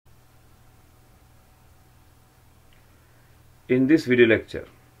In this video lecture,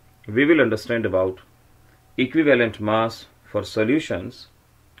 we will understand about equivalent mass for solutions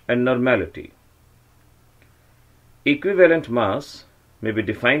and normality. Equivalent mass may be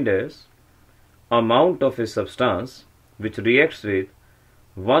defined as amount of a substance which reacts with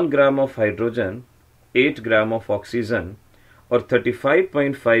 1 gram of hydrogen, 8 gram of oxygen or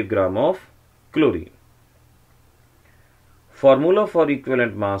 35.5 gram of chlorine. Formula for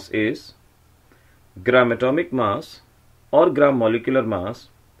equivalent mass is gram atomic mass or gram molecular mass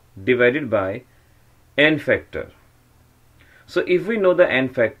divided by n factor. So if we know the n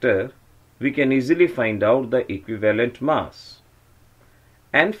factor, we can easily find out the equivalent mass.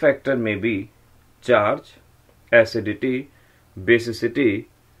 N factor may be charge, acidity, basicity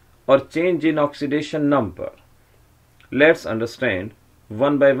or change in oxidation number. Let's understand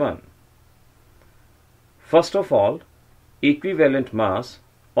one by one. First of all, equivalent mass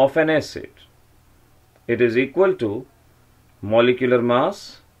of an acid. It is equal to molecular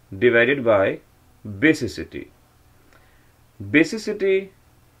mass divided by basicity. Basicity,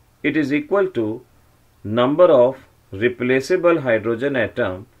 it is equal to number of replaceable hydrogen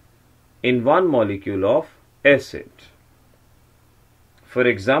atom in one molecule of acid. For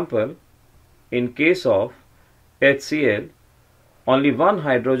example, in case of HCl, only one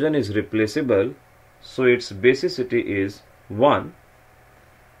hydrogen is replaceable, so its basicity is 1,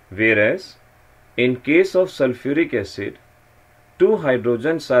 whereas in case of sulfuric acid, 2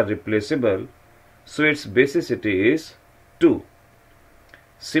 hydrogens are replaceable, so its basicity is 2.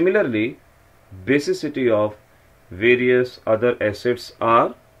 Similarly, basicity of various other acids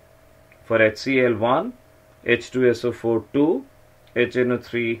are for HCl 1, H2SO4 2,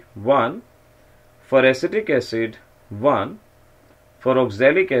 HNO3 1, for acetic acid 1, for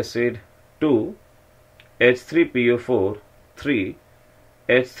oxalic acid 2, H3PO4 3,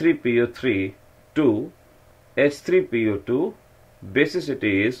 H3PO3 2, H3PO2,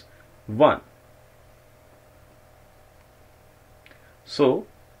 basicity is 1. So,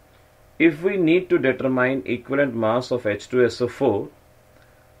 if we need to determine equivalent mass of H2SO4,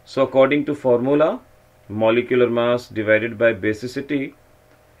 so according to formula, molecular mass divided by basicity,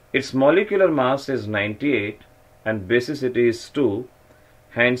 its molecular mass is 98 and basicity is 2,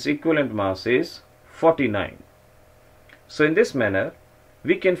 hence equivalent mass is 49. So in this manner,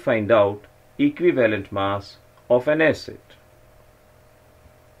 we can find out equivalent mass of an acid.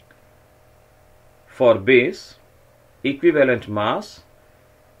 For base, equivalent mass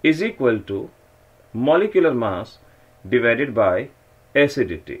is equal to molecular mass divided by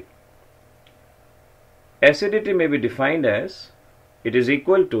acidity. Acidity may be defined as it is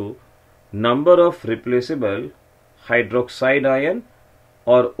equal to number of replaceable hydroxide ion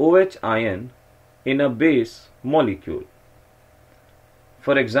or OH ion in a base molecule.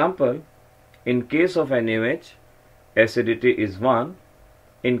 For example, in case of NaOH, acidity is 1.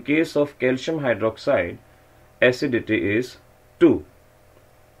 In case of calcium hydroxide, acidity is 2.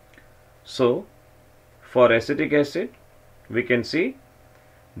 So, for acetic acid, we can see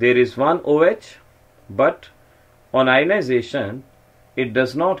there is one OH, but on ionization, it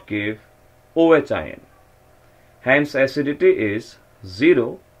does not give OH ion. Hence, acidity is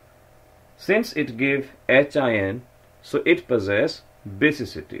 0. Since it gives H ion, so it possesses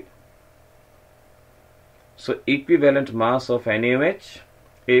basicity. So, equivalent mass of NaOH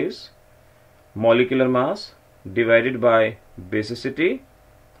is molecular mass divided by basicity,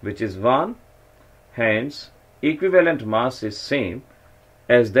 which is 1. Hence, equivalent mass is same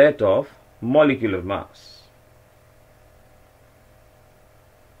as that of molecular mass.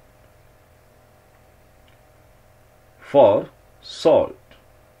 For salt,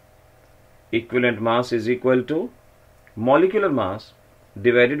 equivalent mass is equal to molecular mass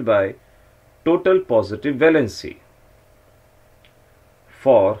divided by total positive valency.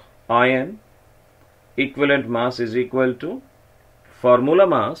 For iron, equivalent mass is equal to formula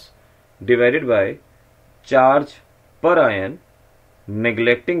mass divided by charge per ion,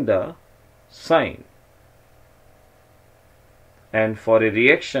 neglecting the sign. And for a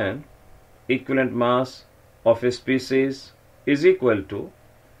reaction, equivalent mass of a species is equal to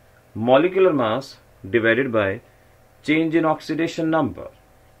molecular mass divided by change in oxidation number.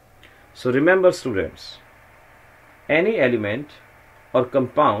 So remember students, any element or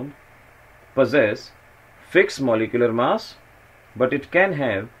compound possess fixed molecular mass, but it can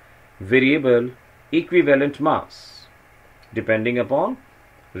have variable equivalent mass depending upon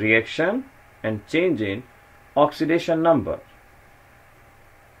reaction and change in oxidation number.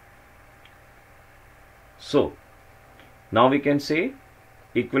 So, now we can say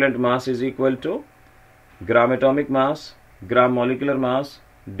equivalent mass is equal to gram atomic mass, gram molecular mass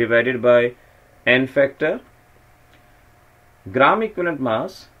divided by n factor. gram equivalent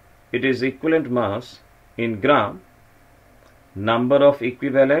mass, it is equivalent mass in gram. Number of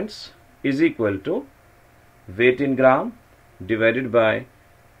equivalents is equal to weight in gram divided by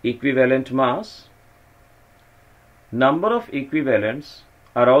equivalent mass. Number of equivalents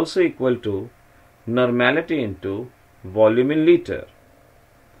are also equal to normality into volume in liter.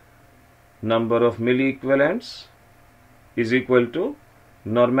 Number of milliequivalents is equal to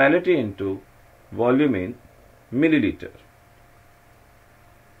normality into volume in milliliter.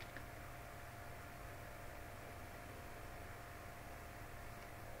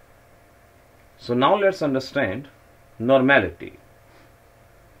 So now let's understand normality.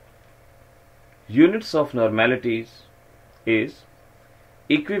 Units of normalities is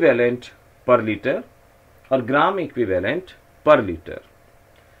equivalent per liter or gram equivalent per liter.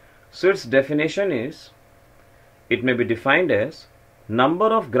 So its definition is, it may be defined as number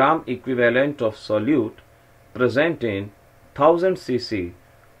of gram equivalent of solute present in 1000 cc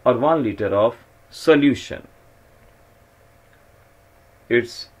or 1 liter of solution.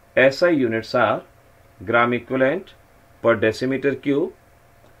 Its SI units are gram equivalent per decimeter cube,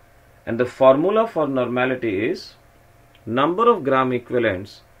 and the formula for normality is number of gram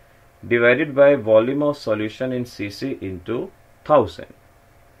equivalents divided by volume of solution in cc into 1000.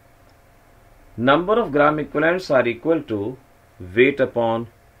 Number of gram equivalents are equal to weight upon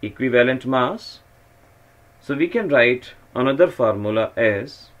equivalent mass. So we can write another formula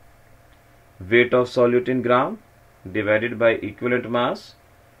as weight of solute in gram divided by equivalent mass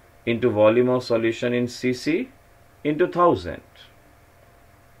into volume of solution in cc into 1000.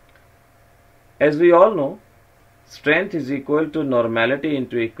 As we all know, strength is equal to normality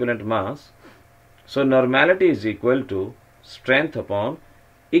into equivalent mass. So normality is equal to strength upon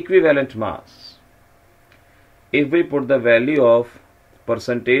equivalent mass. If we put the value of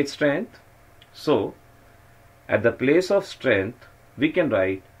percentage strength, so at the place of strength we can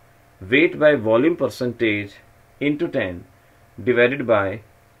write weight by volume percentage into 10 divided by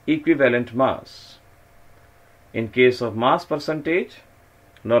equivalent mass. In case of mass percentage,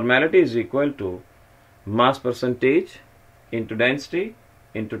 normality is equal to mass percentage into density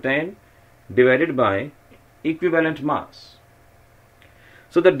into 10 divided by equivalent mass.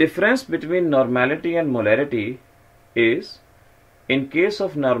 So the difference between normality and molarity is, in case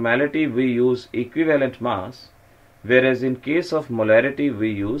of normality we use equivalent mass, whereas in case of molarity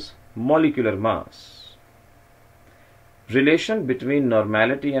we use molecular mass. Relation between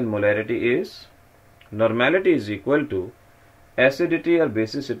normality and molarity is, normality is equal to acidity or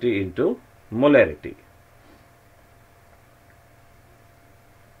basicity into molarity.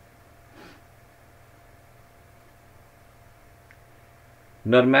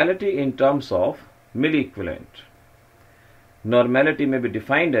 Normality in terms of milliequivalent. Normality may be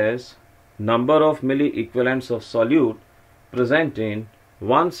defined as number of milliequivalents of solute present in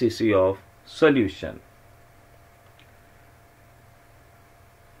 1 cc of solution.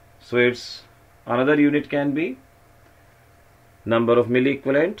 So its another unit can be number of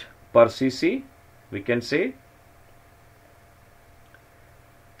milliequivalent per cc. We can say